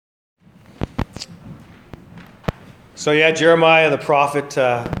So yeah, Jeremiah the prophet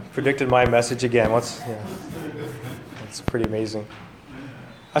predicted my message again. That's pretty amazing.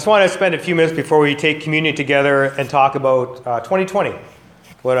 I just want to spend a few minutes before we take communion together and talk about 2020.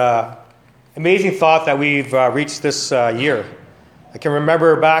 What an amazing thought that we've reached this year. I can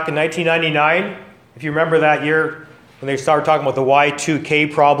remember back in 1999, if you remember that year, when they started talking about the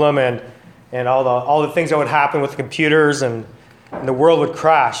Y2K problem and all the things that would happen with the computers and the world would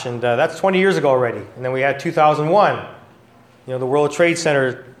crash. And that's 20 years ago already. And then we had 2001, the World Trade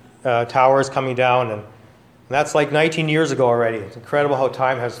Center towers coming down. And that's like 19 years ago already. It's incredible how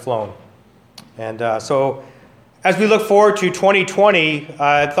time has flown. And so as we look forward to 2020,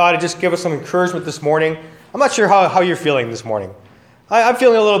 I thought I'd just give us some encouragement this morning. I'm not sure how you're feeling this morning. I'm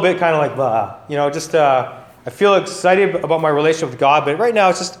feeling a little bit kind of like, I feel excited about my relationship with God, but right now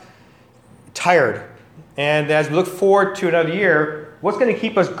it's just tired. And as we look forward to another year, what's going to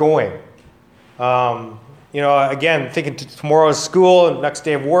keep us going? Again, thinking tomorrow's school and next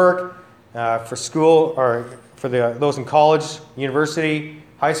day of work, for school or for those in college, university,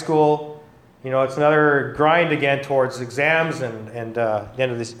 high school. It's another grind again towards exams and the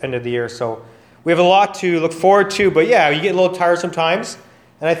end of the year. So we have a lot to look forward to. But yeah, you get a little tired sometimes.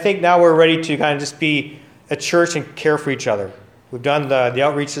 And I think now we're ready to kind of just be a church and care for each other. We've done the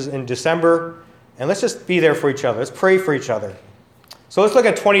outreaches in December. And let's just be there for each other. Let's pray for each other. So let's look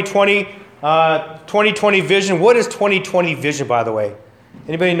at 2020. 2020 vision. What is 2020 vision, by the way?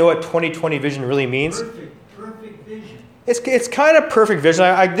 Anybody know what 2020 vision really means? Perfect vision. It's kind of perfect vision.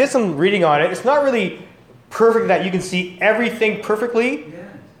 I did some reading on it. It's not really perfect that you can see everything perfectly. Yeah.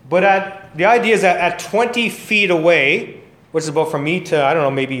 But the idea is that at 20 feet away, which is about from me to, I don't know,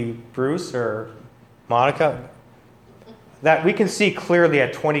 maybe Bruce or Monica, that we can see clearly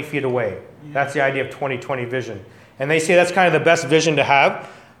at 20 feet away. That's the idea of 2020 vision. And they say that's kind of the best vision to have.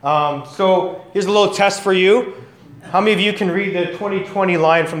 So here's a little test for you. How many of you can read the 2020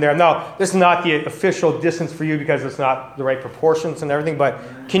 line from there? Now, this is not the official distance for you because it's not the right proportions and everything, but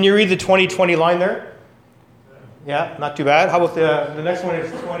can you read the 2020 line there? Yeah, not too bad. How about the next one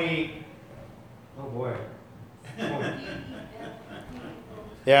is 20... Oh, boy. 20.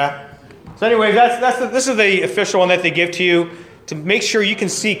 Yeah. So anyways, this is the official one that they give to you to make sure you can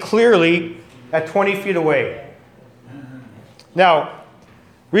see clearly at 20 feet away. Now,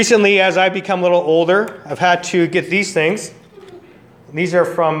 recently, as I've become a little older, I've had to get these things. These are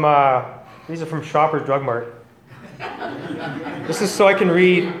from Shoppers Drug Mart. This is so I can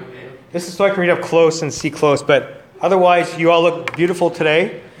read. This is so I can read up close and see close. But otherwise, you all look beautiful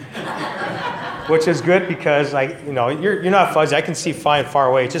today, which is good because you're not fuzzy. I can see fine far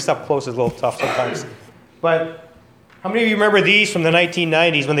away. Just up close is a little tough sometimes. But how many of you remember these from the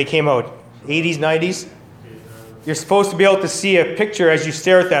 1990s when they came out? 80s, 90s? You're supposed to be able to see a picture as you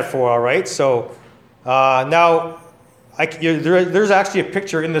stare at that for a while, right? So now there's actually a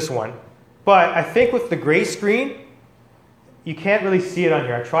picture in this one. But I think with the gray screen, you can't really see it on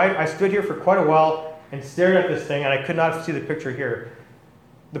here. I stood here for quite a while and stared at this thing, and I could not see the picture here.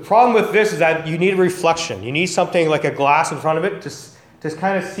 The problem with this is that you need a reflection. You need something like a glass in front of it to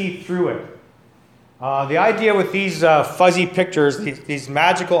kind of see through it. The idea with these fuzzy pictures, these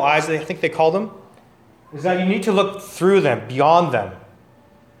magical eyes, I think they call them, is that you need to look through them, beyond them.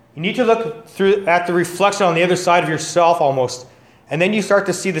 You need to look through at the reflection on the other side of yourself almost, and then you start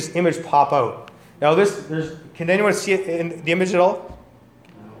to see this image pop out. Now can anyone see it in the image at all?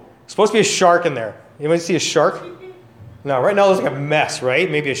 It's supposed to be a shark in there. Anyone see a shark? No, right now it looks like a mess, right?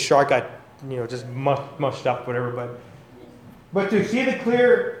 Maybe a shark got just mushed up, whatever, But to see the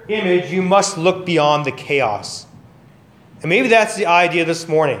clear image, you must look beyond the chaos. And maybe that's the idea this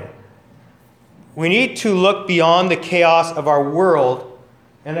morning. We need to look beyond the chaos of our world.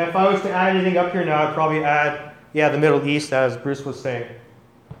 And if I was to add anything up here now, I'd probably add, the Middle East, as Bruce was saying.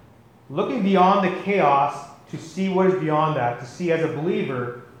 Looking beyond the chaos to see what is beyond that, to see as a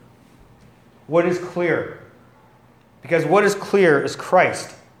believer what is clear. Because what is clear is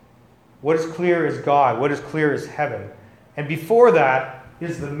Christ. What is clear is God. What is clear is heaven. And before that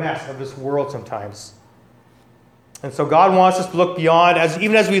is the mess of this world sometimes. And so God wants us to look beyond,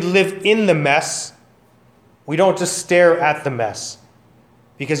 even as we live in the mess, we don't just stare at the mess.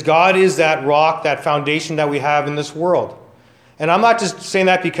 Because God is that rock, that foundation that we have in this world. And I'm not just saying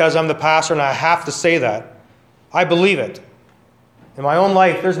that because I'm the pastor and I have to say that. I believe it. In my own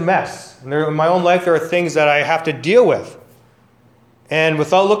life, there's mess. In my own life, there are things that I have to deal with. And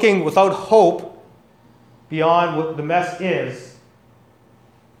without hope beyond what the mess is,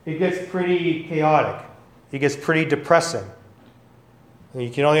 it gets pretty chaotic. It gets pretty depressing. And you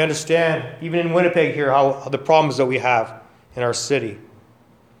can only understand, even in Winnipeg here, how the problems that we have in our city.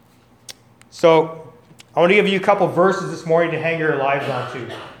 So I want to give you a couple verses this morning to hang your lives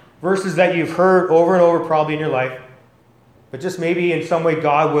onto. Verses that you've heard over and over probably in your life. But just maybe in some way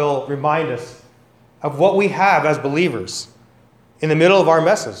God will remind us of what we have as believers in the middle of our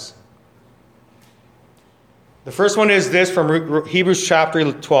messes. The first one is this from Hebrews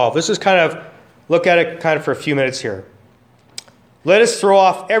chapter 12. This is look at it for a few minutes here. Let us throw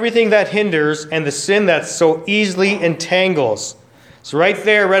off everything that hinders and the sin that so easily entangles. So right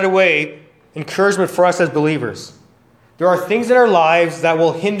there, right away, encouragement for us as believers. There are things in our lives that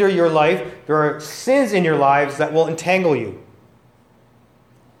will hinder your life. There are sins in your lives that will entangle you.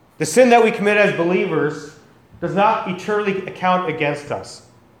 The sin that we commit as believers does not eternally account against us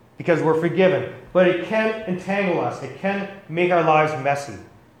because we're forgiven. But it can entangle us. It can make our lives messy.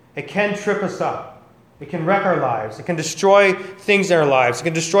 It can trip us up. It can wreck our lives. It can destroy things in our lives. It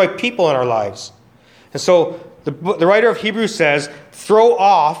can destroy people in our lives. And so the writer of Hebrews says, throw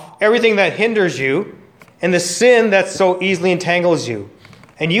off everything that hinders you and the sin that so easily entangles you.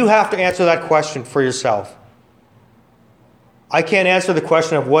 And you have to answer that question for yourself. I can't answer the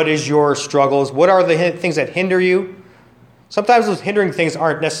question of what is your struggles. What are the things that hinder you? Sometimes those hindering things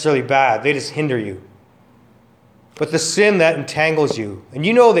aren't necessarily bad. They just hinder you. But the sin that entangles you, and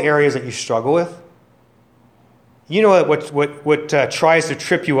you know the areas that you struggle with. You know what tries to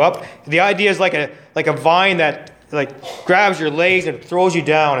trip you up. The idea is like a vine that grabs your legs and throws you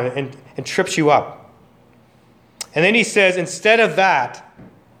down and trips you up. And then he says, instead of that,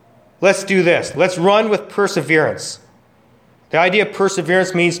 let's do this. Let's run with perseverance. The idea of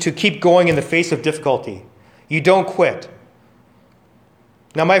perseverance means to keep going in the face of difficulty. You don't quit.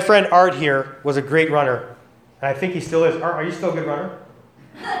 Now, my friend Art here was a great runner, and I think he still is. Art, are you still a good runner?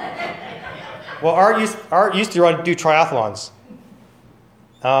 Well, Art used to do triathlons.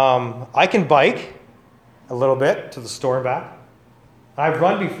 I can bike a little bit to the store and back. I've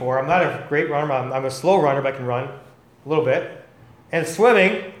run before. I'm not a great runner. I'm a slow runner, but I can run a little bit. And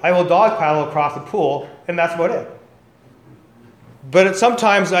swimming, I will dog paddle across the pool, and that's about it. But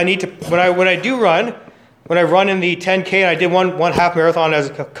sometimes I need to, when I do run, when I run in the 10K, and I did one half marathon a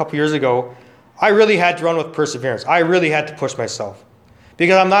couple years ago, I really had to run with perseverance. I really had to push myself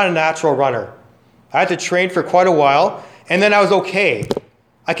because I'm not a natural runner. I had to train for quite a while, and then I was okay.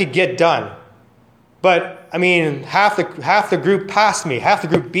 I could get done. But, I mean, half the group passed me. Half the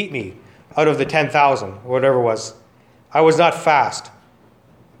group beat me out of the 10,000, whatever it was. I was not fast,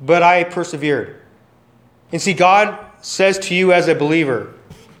 but I persevered. And see, God says to you as a believer,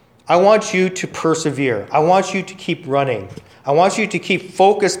 I want you to persevere. I want you to keep running. I want you to keep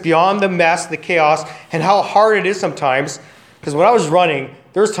focused beyond the mess, the chaos, and how hard it is sometimes. Because when I was running,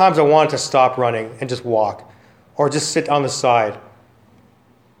 there was times I wanted to stop running and just walk, or just sit on the side,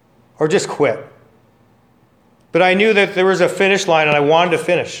 or just quit. But I knew that there was a finish line and I wanted to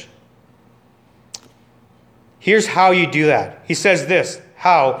finish. Here's how you do that. He says this.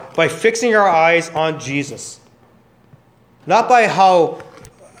 How? By fixing our eyes on Jesus. Not by how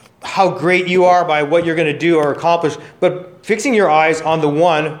great you are, by what you're going to do or accomplish, but fixing your eyes on the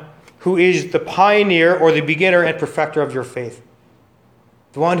one who is the pioneer or the beginner and perfecter of your faith.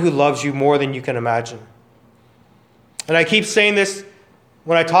 The one who loves you more than you can imagine. And I keep saying this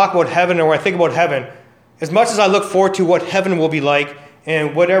when I talk about heaven or when I think about heaven. As much as I look forward to what heaven will be like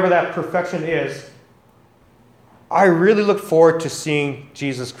and whatever that perfection is, I really look forward to seeing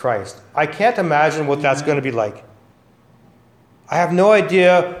Jesus Christ. I can't imagine what that's going to be like. I have no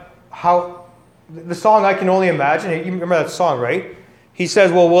idea how. The song I Can Only Imagine, you remember that song, right? He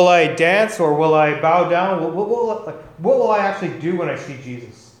says, well, will I dance or will I bow down? What will I actually do when I see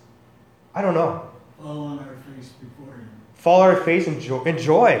Jesus? I don't know. Fall on our face before him. Fall on our face in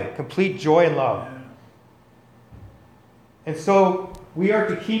joy, complete joy and love. Yeah. And so we are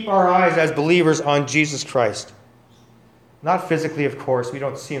to keep our eyes as believers on Jesus Christ. Not physically, of course. We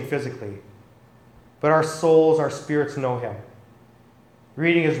don't see him physically. But our souls, our spirits know him.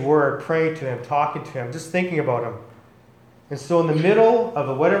 Reading his word, praying to him, talking to him, just thinking about him. And so in the middle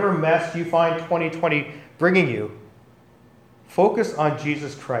of whatever mess you find 2020 bringing you, focus on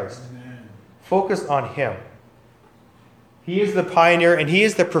Jesus Christ. Amen. Focus on him. He is the pioneer and he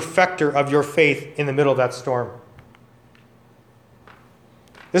is the perfecter of your faith in the middle of that storm.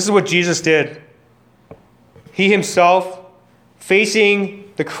 This is what Jesus did. He himself,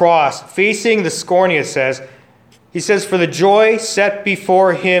 facing the cross, facing the scorning, it says, he says, for the joy set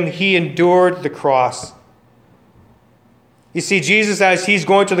before him, he endured the cross. You see, Jesus, as he's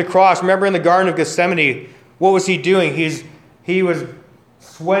going to the cross, remember in the Garden of Gethsemane, what was he doing? He was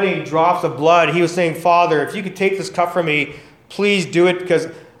sweating drops of blood. He was saying, Father, if you could take this cup from me, please do it, because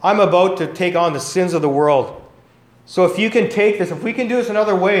I'm about to take on the sins of the world. So if you can take this, if we can do this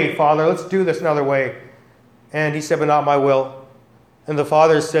another way, Father, let's do this another way. And he said, but not my will. And the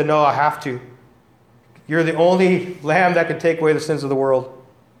Father said, no, I have to. You're the only lamb that can take away the sins of the world.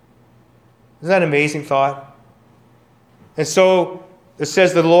 Isn't that an amazing thought? And so it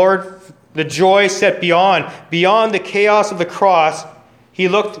says the Lord, the joy set beyond the chaos of the cross, he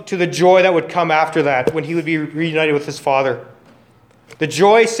looked to the joy that would come after that when he would be reunited with his Father. The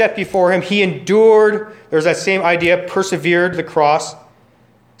joy set before him, he endured, there's that same idea, persevered the cross,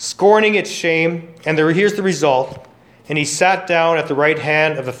 scorning its shame, and here's the result. And he sat down at the right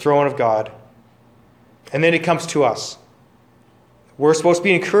hand of the throne of God. And then it comes to us. We're supposed to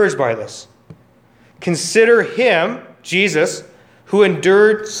be encouraged by this. Consider him, Jesus, who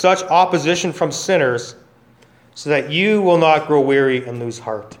endured such opposition from sinners, so that you will not grow weary and lose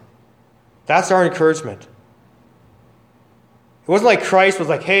heart. That's our encouragement. It wasn't like Christ was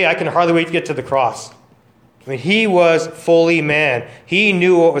like, hey, I can hardly wait to get to the cross. I mean, he was fully man. He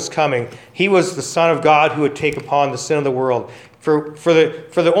knew what was coming. He was the Son of God who would take upon the sin of the world. For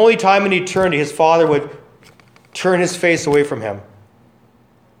the only time in eternity, his Father would turn his face away from him.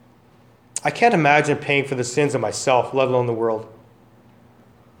 I can't imagine paying for the sins of myself, let alone the world.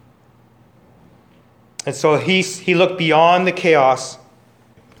 And so he looked beyond the chaos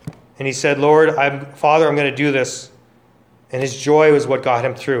and he said, Lord, Father, I'm going to do this. And his joy was what got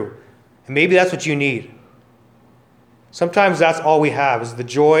him through. And maybe that's what you need. Sometimes that's all we have is the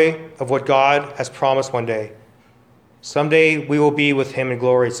joy of what God has promised one day. Someday we will be with him in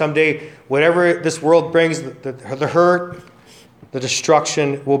glory. Someday, whatever this world brings, the hurt, the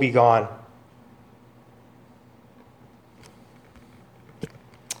destruction will be gone.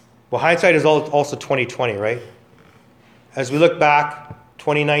 Well, hindsight is also 2020, right? As we look back,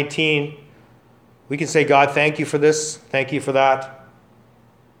 2019, we can say, God, thank you for this, thank you for that.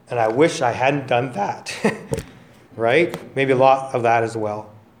 And I wish I hadn't done that. Right? Maybe a lot of that as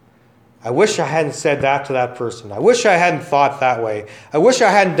well. I wish I hadn't said that to that person. I wish I hadn't thought that way. I wish I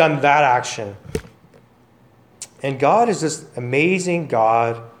hadn't done that action. And God is this amazing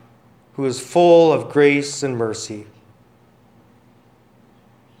God who is full of grace and mercy.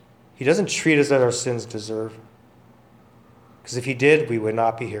 He doesn't treat us as our sins deserve. Because if he did, we would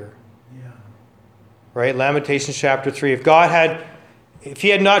not be here. Yeah. Right? Lamentations chapter 3. If he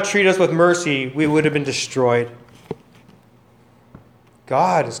had not treated us with mercy, we would have been destroyed.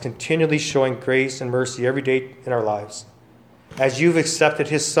 God is continually showing grace and mercy every day in our lives. As you've accepted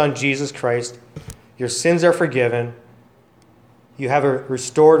his Son, Jesus Christ, your sins are forgiven. You have a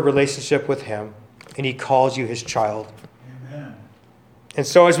restored relationship with him, and he calls you his child. Amen. And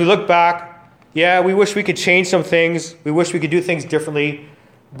so as we look back, yeah, we wish we could change some things. We wish we could do things differently,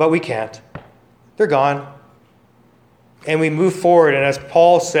 but we can't. They're gone. And we move forward, and as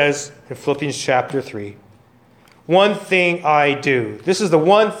Paul says in Philippians chapter 3, one thing I do. This is the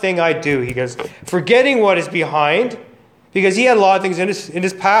one thing I do. He goes, forgetting what is behind, because he had a lot of things in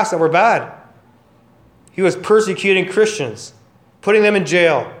his past that were bad. He was persecuting Christians, putting them in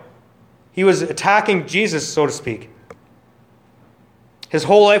jail. He was attacking Jesus, so to speak. His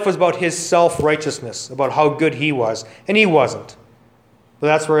whole life was about his self-righteousness, about how good he was, and he wasn't.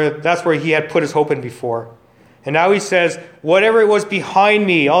 But that's where he had put his hope in before. And now he says, whatever it was behind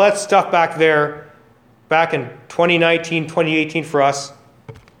me, all that stuff back there, back in 2019, 2018 for us,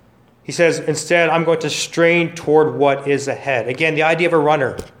 he says, instead, I'm going to strain toward what is ahead. Again, the idea of a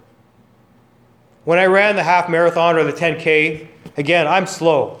runner. When I ran the half marathon or the 10K, again, I'm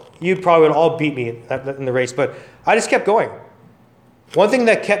slow. You probably would all beat me in the race, but I just kept going. One thing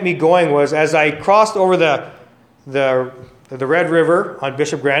that kept me going was as I crossed over the Red River on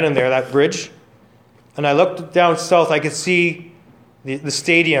Bishop Grandin there, that bridge, and I looked down south, I could see the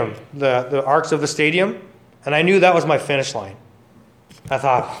stadium, the arcs of the stadium, and I knew that was my finish line. I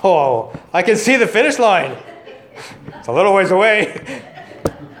thought, oh, I can see the finish line. It's a little ways away,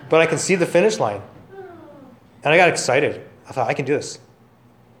 but I can see the finish line. And I got excited. I thought, I can do this.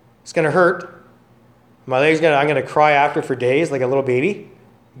 It's going to hurt. My leg's I'm going to cry after for days like a little baby,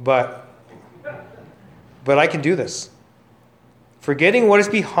 but I can do this. Forgetting what is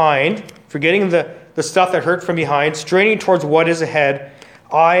behind, forgetting the stuff that hurt from behind, straining towards what is ahead,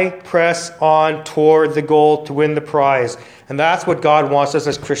 I press on toward the goal to win the prize. And that's what God wants us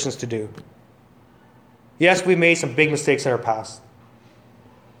as Christians to do. Yes, we made some big mistakes in our past.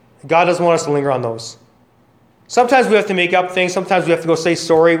 God doesn't want us to linger on those. Sometimes we have to make up things. Sometimes we have to go say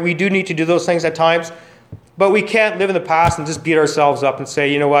sorry. We do need to do those things at times. But we can't live in the past and just beat ourselves up and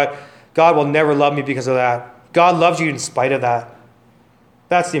say, you know what? God will never love me because of that. God loves you in spite of that.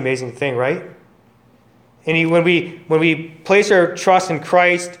 That's the amazing thing, right? And when we place our trust in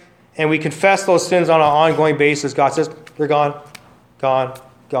Christ and we confess those sins on an ongoing basis, God says, they're gone, gone,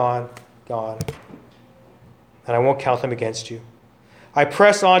 gone, gone. and I won't count them against you. I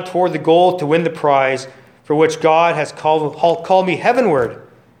press on toward the goal to win the prize for which God has called me heavenward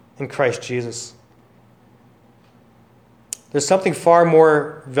in Christ Jesus. There's something far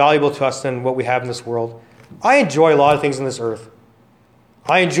more valuable to us than what we have in this world. I enjoy a lot of things on this earth.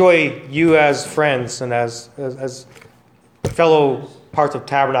 I enjoy you as friends and as fellow parts of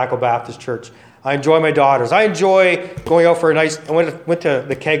Tabernacle Baptist Church. I enjoy my daughters. I enjoy going out for a nice... I went to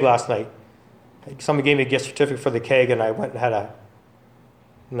the keg last night. Somebody gave me a gift certificate for the keg, and I went and had a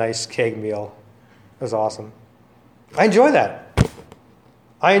nice keg meal. It was awesome. I enjoy that.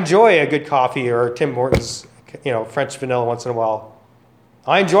 I enjoy a good coffee or Tim Hortons, French vanilla once in a while.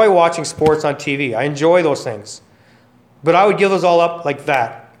 I enjoy watching sports on TV. I enjoy those things. But I would give those all up like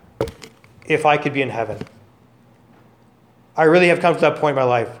that if I could be in heaven. I really have come to that point in my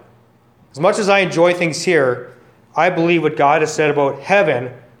life. As much as I enjoy things here, I believe what God has said about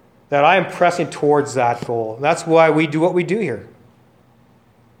heaven, that I am pressing towards that goal. And that's why we do what we do here.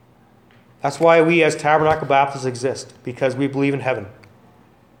 That's why we as Tabernacle Baptists exist, because we believe in heaven.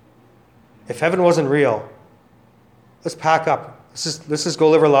 If heaven wasn't real, let's pack up. Let's just go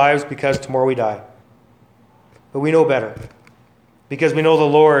live our lives because tomorrow we die. But we know better, because we know the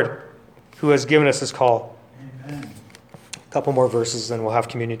Lord who has given us this call. Amen. A couple more verses, and we'll have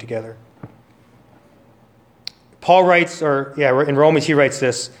communion together. Paul writes, in Romans he writes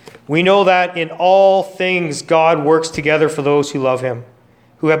this: we know that in all things God works together for those who love him,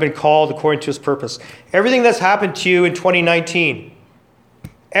 who have been called according to his purpose. Everything that's happened to you in 2019,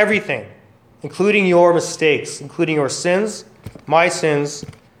 everything, including your mistakes, including your sins, my sins,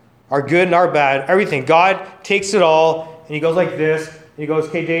 our good and our bad, everything. God takes it all, and he goes like this, and he goes,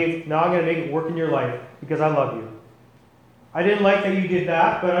 okay, Dave, now I'm going to make it work in your life because I love you. I didn't like that you did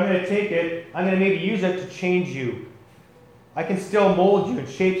that, but I'm going to take it, I'm going to maybe use it to change you. I can still mold you and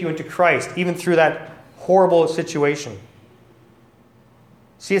shape you into Christ, even through that horrible situation.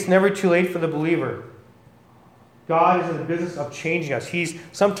 See, it's never too late for the believer. God is in the business of changing us.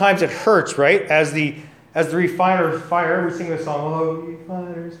 Sometimes it hurts, right? As the refiner's fire, we sing this song, oh,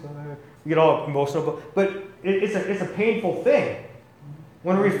 refiner's fire. We get all emotional, but it's a painful thing.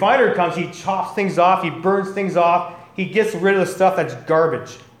 When a refiner comes, he chops things off, he burns things off, he gets rid of the stuff that's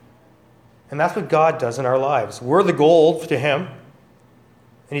garbage. And that's what God does in our lives. We're the gold to him, and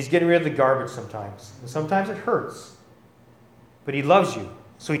he's getting rid of the garbage sometimes. And sometimes it hurts. But he loves you.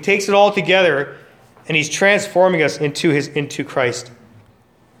 So he takes it all together, and he's transforming us into Christ.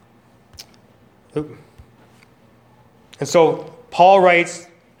 And so Paul writes,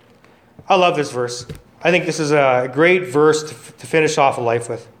 I love this verse. I think this is a great verse to finish off a life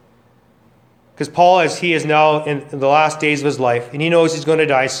with. Because Paul, as he is now in the last days of his life, and he knows he's going to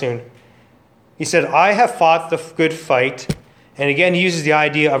die soon, he said, I have fought the good fight. And again, he uses the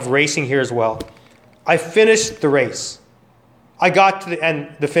idea of racing here as well. I finished the race. I got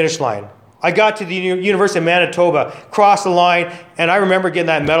to the finish line. I got to the University of Manitoba, crossed the line, and I remember getting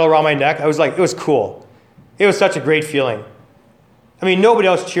that medal around my neck. I was like, it was cool. It was such a great feeling. I mean, nobody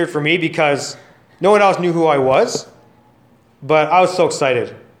else cheered for me because no one else knew who I was, but I was so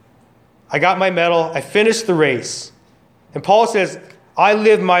excited. I got my medal. I finished the race. And Paul says, I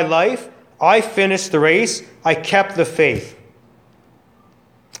lived my life. I finished the race. I kept the faith.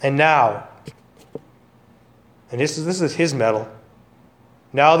 And now, and this is his medal,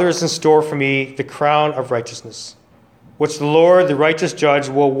 now there is in store for me the crown of righteousness, which the Lord, the righteous judge,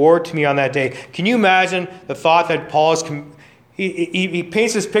 will award to me on that day. Can you imagine the thought that Paul is... He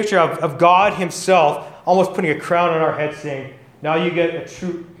paints this picture of God himself almost putting a crown on our head saying, now you get a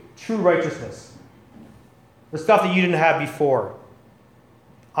true righteousness. The stuff that you didn't have before.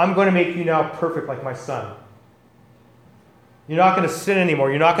 I'm going to make you now perfect like my son. You're not going to sin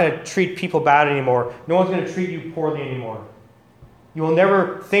anymore. You're not going to treat people bad anymore. No one's going to treat you poorly anymore. You will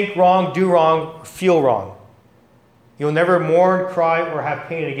never think wrong, do wrong, or feel wrong. You'll never mourn, cry, or have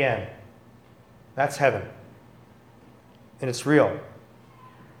pain again. That's heaven. And it's real.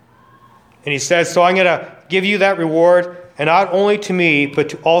 And he says, so I'm going to give you that reward, and not only to me,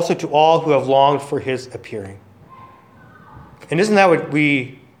 but also to all who have longed for his appearing. And isn't that what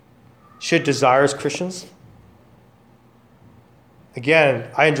we should desire as Christians? Again,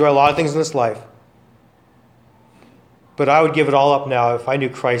 I enjoy a lot of things in this life. But I would give it all up now if I knew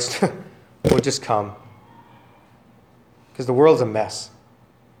Christ would just come. Because the world's a mess.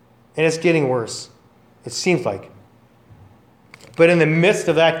 And it's getting worse. It seems like. But in the midst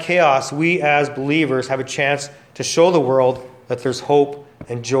of that chaos, we as believers have a chance to show the world that there's hope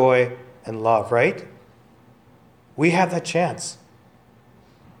and joy and love, right? We have that chance.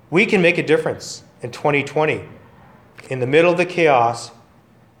 We can make a difference in 2020. In the middle of the chaos,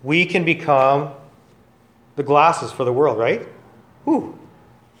 we can become the glasses for the world, right? Whew.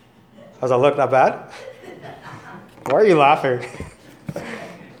 How's that look? Not bad? Why are you laughing?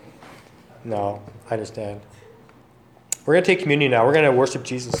 No, I understand. We're going to take communion now. We're going to worship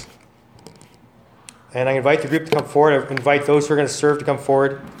Jesus. And I invite the group to come forward. I invite those who are going to serve to come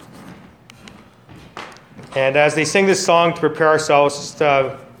forward. And as they sing this song to prepare ourselves, just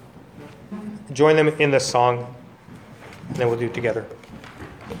join them in this song. And then we'll do it together.